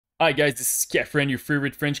Hi guys, this is Saphirre, your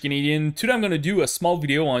favorite French Canadian. Today I'm going to do a small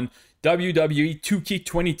video on WWE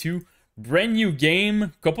 2k22. Brand new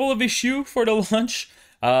game, couple of issues for the launch.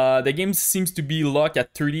 The game seems to be locked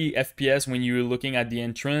at 30 FPS when you're looking at the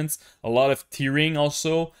entrance. A lot of tearing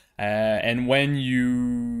also. And when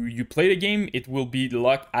you play the game, it will be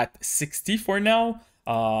locked at 60 for now.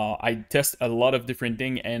 I test a lot of different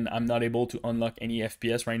things and I'm not able to unlock any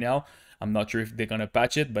FPS right now. I'm not sure if they're gonna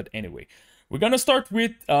patch it, but anyway. We're gonna start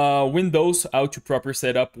with Windows, how to proper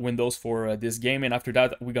set up Windows for this game, and after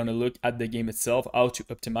that we're gonna look at the game itself, how to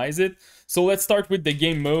optimize it. So let's start with the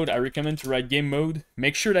game mode. I recommend to write game mode.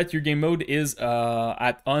 Make sure that your game mode is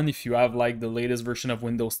at on if you have like the latest version of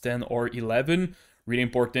Windows 10 or 11. Really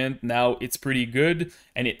important. Now it's pretty good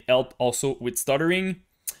and it helped also with stuttering.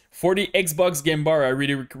 For the Xbox game bar, I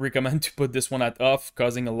really recommend to put this one at off,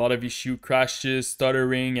 causing a lot of issue, crashes,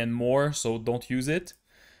 stuttering, and more, so don't use it.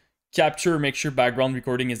 Capture, make sure background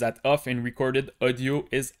recording is at off and recorded audio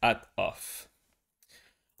is at off.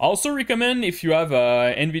 I also recommend if you have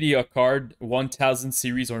a NVIDIA card 1000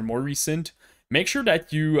 series or more recent, make sure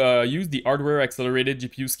that you use the hardware accelerated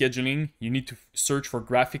GPU scheduling. You need to search for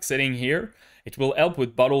graphic setting here. It will help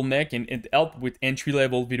with bottleneck and it help with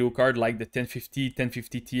entry-level video card like the 1050,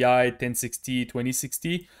 1050 Ti, 1060,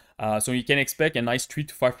 2060. So you can expect a nice 3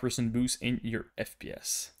 to 5% boost in your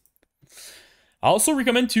FPS. I also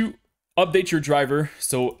recommend to update your driver.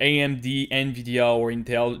 So AMD, NVIDIA, or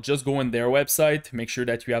Intel, just go on their website. Make sure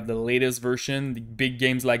that you have the latest version. The big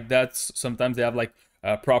games like that, sometimes they have like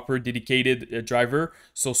a proper dedicated driver,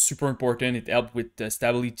 so super important. It helps with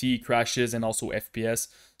stability, crashes, and also FPS,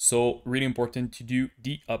 so really important to do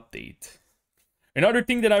the update. Another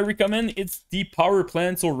thing that I recommend is the power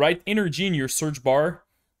plan. So write energy in your search bar,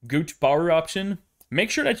 go to power option, make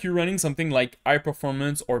sure that you're running something like high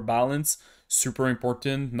performance or balance. Super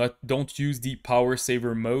important. Don't use the power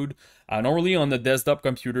saver mode. Normally on the desktop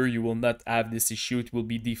computer you will not have this issue. It will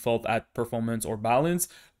be default at performance or balance.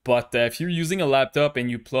 But if you're using a laptop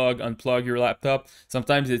and you unplug your laptop,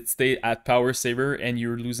 sometimes it stays at power saver and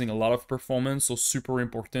you're losing a lot of performance. So super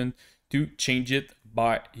important to change it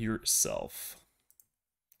by yourself.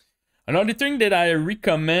 Another thing that I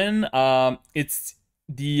recommend, it's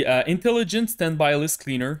the Intelligent Standby List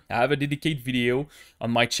Cleaner. I have a dedicated video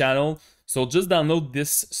on my channel. So just download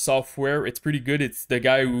this software. It's pretty good. It's the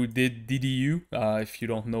guy who did DDU, if you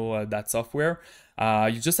don't know that software.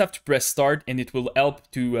 You just have to press start and it will help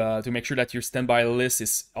to make sure that your standby list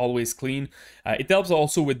is always clean. It helps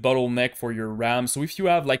also with bottleneck for your RAM. So if you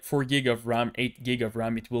have like 4 gig of RAM, 8 gig of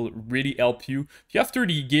RAM, it will really help you. If you have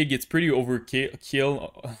 30 gig, it's pretty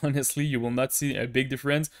overkill. Honestly, you will not see a big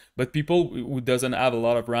difference. But people who doesn't have a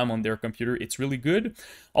lot of RAM on their computer, it's really good.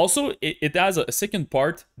 Also, it has a second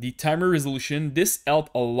part, the timer resolution. This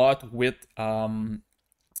helps a lot with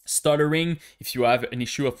stuttering. If you have an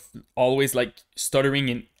issue of always like stuttering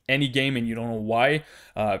in any game and you don't know why,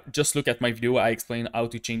 just look at my video. I explain how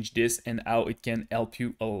to change this and how it can help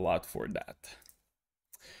you a lot for that.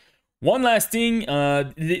 One last thing,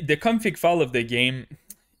 the config file of the game.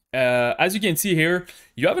 As you can see here,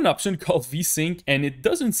 you have an option called VSync and it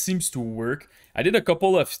doesn't seem to work. I did a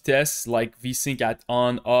couple of tests like VSync at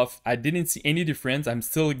on, off. I didn't see any difference. I'm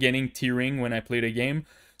still getting tearing when I play the game.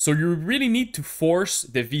 So you really need to force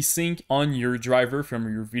the VSync on your driver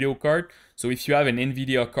from your video card. So if you have an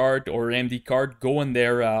NVIDIA card or AMD card, go on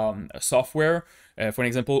their software. For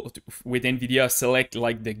example, with NVIDIA, select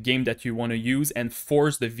like the game that you want to use and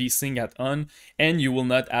force the VSync at on, and you will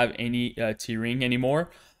not have any tearing anymore.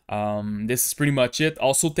 This is pretty much it.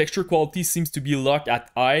 Also, texture quality seems to be locked at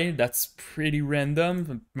high. That's pretty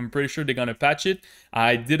random. I'm pretty sure they're gonna patch it.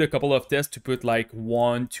 I did a couple of tests to put like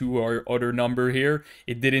 1, 2 or other number here.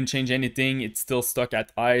 It didn't change anything. It's still stuck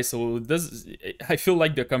at high. So I feel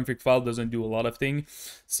like the config file doesn't do a lot of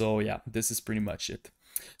things. So yeah, this is pretty much it.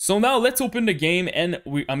 So now let's open the game and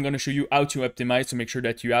I'm going to show you how to optimize to make sure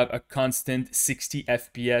that you have a constant 60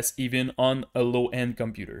 FPS even on a low-end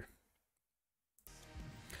computer.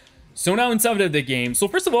 So now inside of the game, so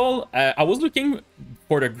first of all, I was looking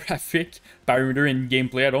for the graphic parameter in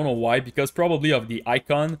gameplay. I don't know why, because probably of the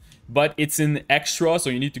icon, but it's in extra, so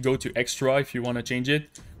you need to go to extra if you want to change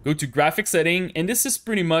it. Go to graphic setting, and this is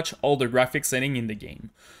pretty much all the graphic setting in the game.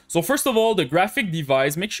 So first of all, the graphic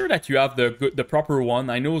device, make sure that you have the proper one.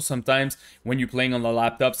 I know sometimes when you're playing on the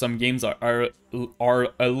laptop, some games are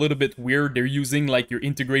a little bit weird. They're using like your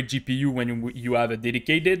integrated GPU when you have a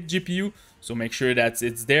dedicated GPU. So make sure that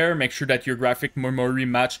it's there. Make sure that your graphic memory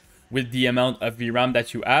match with the amount of VRAM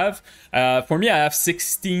that you have. For me, I have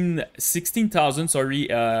 16,000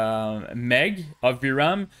 meg of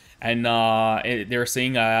VRAM. and they're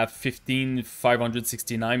saying I have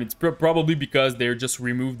 15569. It's probably because they just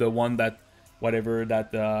removed the one that whatever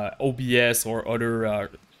that OBS or other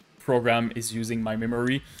program is using my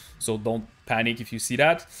memory, so don't panic if you see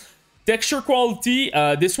that. Texture quality,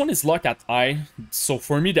 this one is locked at high, so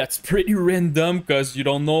for me that's pretty random because you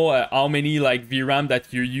don't know how many like VRAM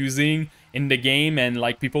that you're using in the game, and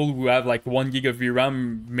like people who have like 1 gig of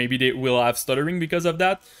VRAM, maybe they will have stuttering because of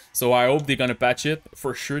that. So I hope they're gonna patch it.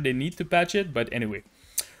 For sure they need to patch it, but anyway.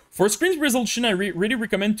 For screen resolution, I really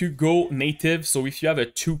recommend to go native. So if you have a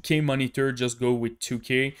 2K monitor, just go with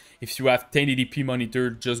 2K. If you have 1080p monitor,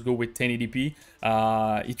 just go with 1080p.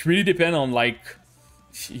 It really depends on like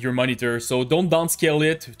your monitor. So don't downscale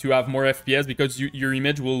it to have more FPS because your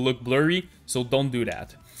image will look blurry. So don't do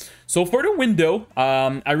that. So for the window,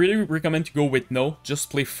 I really recommend to go with no. Just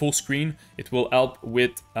play full screen. It will help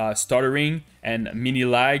with stuttering and mini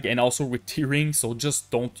lag and also with tearing. So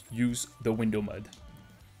just don't use the window mode.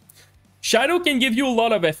 Shadow can give you a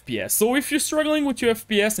lot of FPS. So if you're struggling with your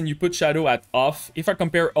FPS and you put shadow at off, if I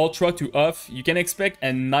compare ultra to off, you can expect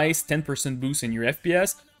a nice 10% boost in your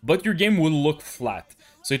FPS, but your game will look flat.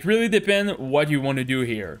 So it really depends what you want to do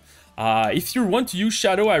here. If you want to use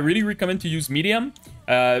shadow, I really recommend to use medium.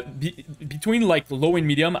 Between like low and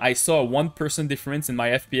medium, I saw a 1% difference in my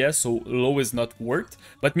FPS, so low is not worked.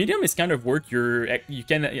 But medium is kind of worked. You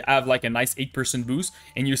can have like a nice 8% boost,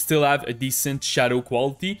 and you still have a decent shadow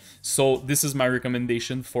quality. So this is my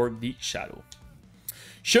recommendation for the shadow.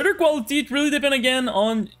 Shutter quality, it really depends again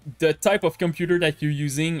on the type of computer that you're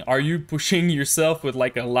using. Are you pushing yourself with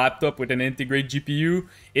like a laptop with an integrated GPU?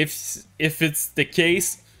 If it's the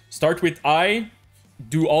case, start with high,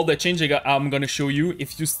 do all the change I'm gonna show you.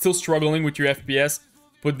 If you're still struggling with your FPS,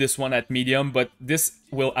 put this one at medium, but this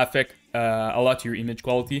will affect a lot your image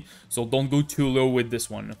quality, so don't go too low with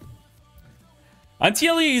this one.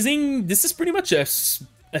 Anti-aliasing, this is pretty much a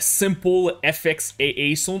simple FX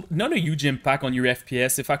AA, so not a huge impact on your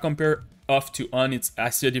FPS. If I compare off to on, I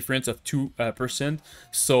see a difference of 2%.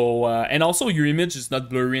 So and also your image is not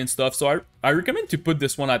blurry and stuff, so I recommend to put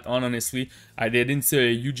this one at on. Honestly, I didn't see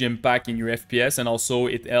a huge impact in your FPS, and also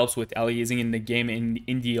it helps with aliasing in the game and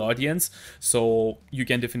in the audience, so you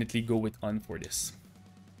can definitely go with on for this.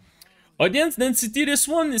 Audience density, this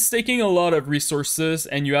one is taking a lot of resources,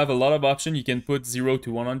 and you have a lot of options. You can put 0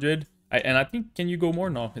 to 100, and I think, can you go more?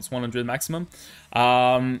 No, it's 100 maximum.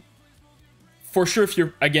 For sure, if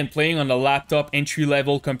you're, again, playing on a laptop,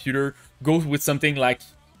 entry-level computer, go with something like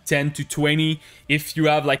 10 to 20. If you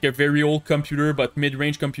have like a very old computer, but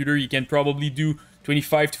mid-range computer, you can probably do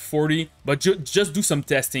 25 to 40. But just do some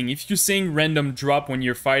testing. If you're seeing random drop when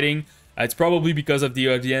you're fighting, it's probably because of the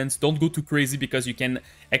audience. Don't go too crazy because you can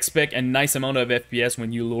expect a nice amount of FPS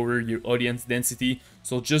when you lower your audience density.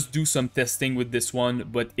 So just do some testing with this one,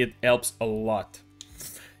 but it helps a lot.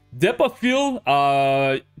 Depth of field,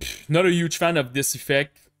 not a huge fan of this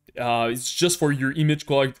effect. It's just for your image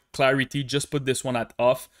clarity. Just put this one at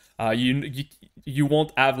off. You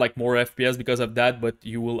won't have like more FPS because of that, but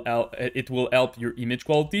it will help your image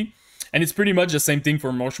quality. And it's pretty much the same thing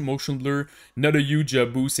for motion blur. Not a huge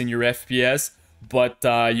boost in your FPS, but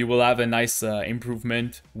you will have a nice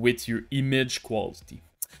improvement with your image quality.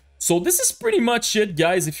 So this is pretty much it,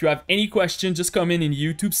 guys. If you have any questions, just comment in the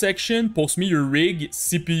YouTube section. Post me your rig,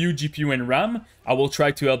 CPU, GPU, and RAM. I will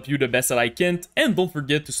try to help you the best that I can. And don't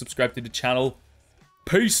forget to subscribe to the channel.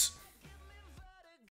 Peace!